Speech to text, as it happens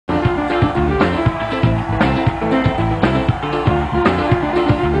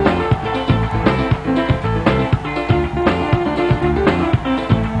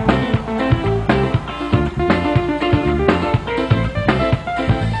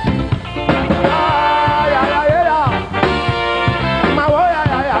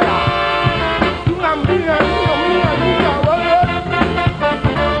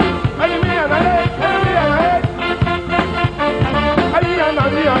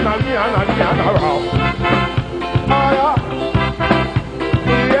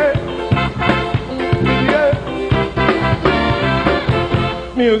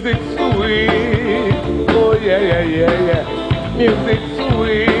Music sweet, oh yeah, yeah, yeah, yeah. Music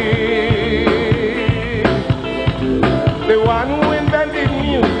sweet. The one who invented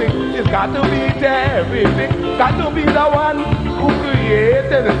music has got to be terrific. Got to be the one who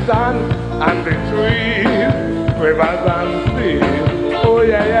created the sun and the trees, rivers and seas. Oh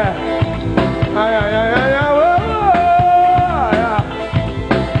yeah, yeah. Ay, ay, ay, ay, ay, oh, yeah.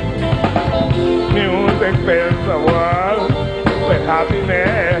 Music fills the world with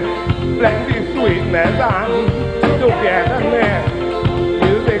happiness, plenty sweetness and togetherness.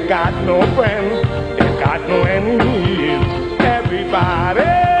 Music got no friends, it got no enemies. Everybody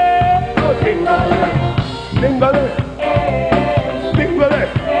go Dingolay, Dingolay, Dingolay,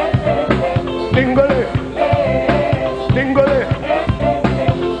 Dingolay, Dingolay.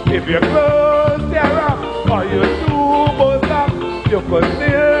 If you close your up or you do both up, you could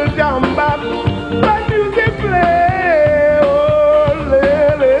still jump up when music plays.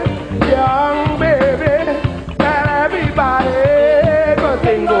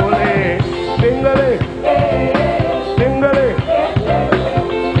 Dingolay, Dingolay, Dingolay,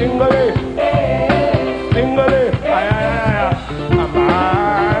 Dingolay, Dingolay, ay ay ay,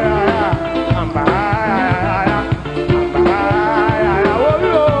 ambaya, oh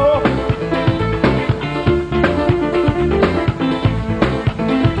yo.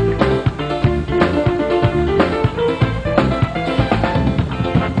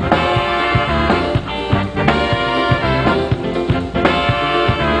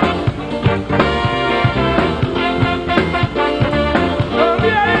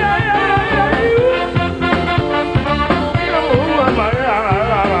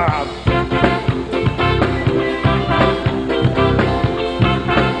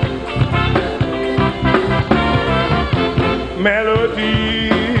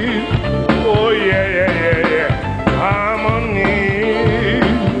 Melody, oh yeah, yeah, yeah, yeah. Harmony,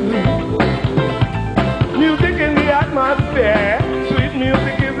 music in the atmosphere, sweet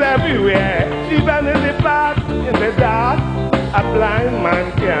music is everywhere. Even in the past, in the dark, a blind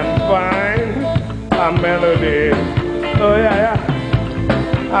man can find a melody. Oh yeah, yeah,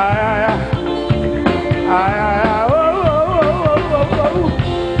 ah yeah, yeah, ah yeah, yeah. Oh, oh, oh, oh, oh,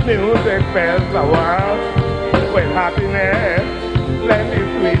 oh. Music fills the world with happiness, plenty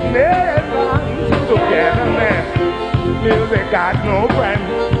sweetness and togetherness. Music got no friends,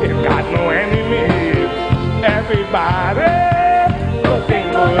 it got no enemies. Everybody go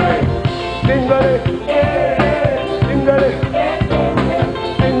Dingolay, Dingolay, Dingolay,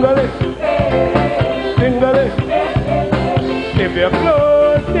 Dingolay, Dingolay. If you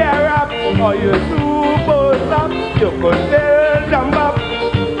close your up or you do both up, you could still jump up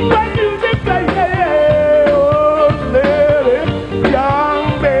when music plays.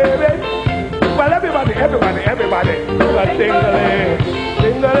 Everybody, Dingolay,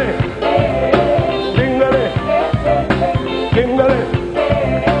 Dingolay, Dingolay, Dingolay,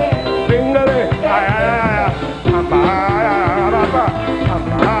 Dingolay, ay ay ay, ambaya,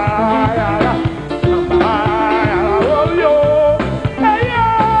 ambaya, ambaya, oh yo, hey yo,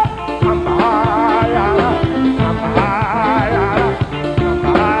 ambaya, ambaya, ambaya.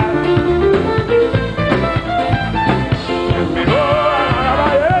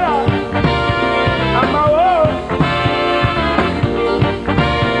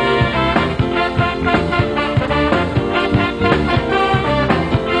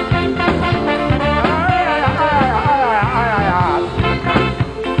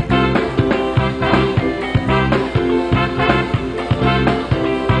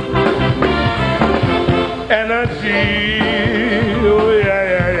 Energy, oh yeah,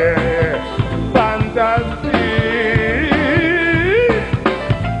 yeah, yeah, yeah. Fantasy.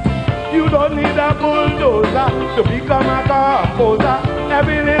 You don't need a bulldozer to become a composer.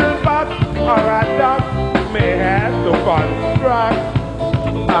 Every little part or a dot may have to construct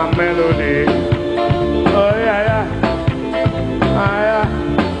a melody. Oh yeah, yeah, ah yeah,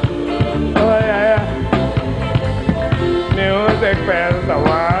 oh yeah, yeah. Music fills the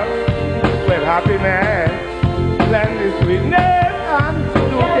world with happiness, plenty sweetness and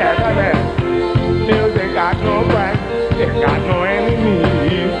togetherness. Music got no friends, it got no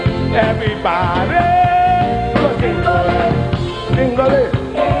enemies. Everybody go Dingolay, Dingolay,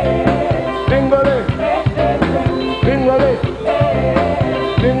 Dingolay, Dingolay,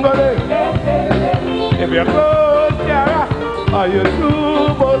 Dingolay. If you close your eyes or you do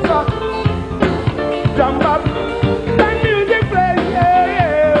both up, jump up.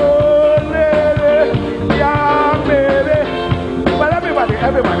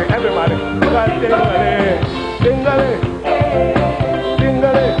 everybody. God, Dingolay, Dingolay,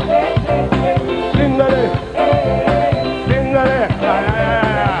 Dingolay, Dingolay,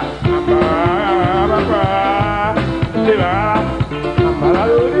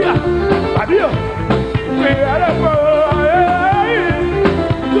 Hallelujah. Adios.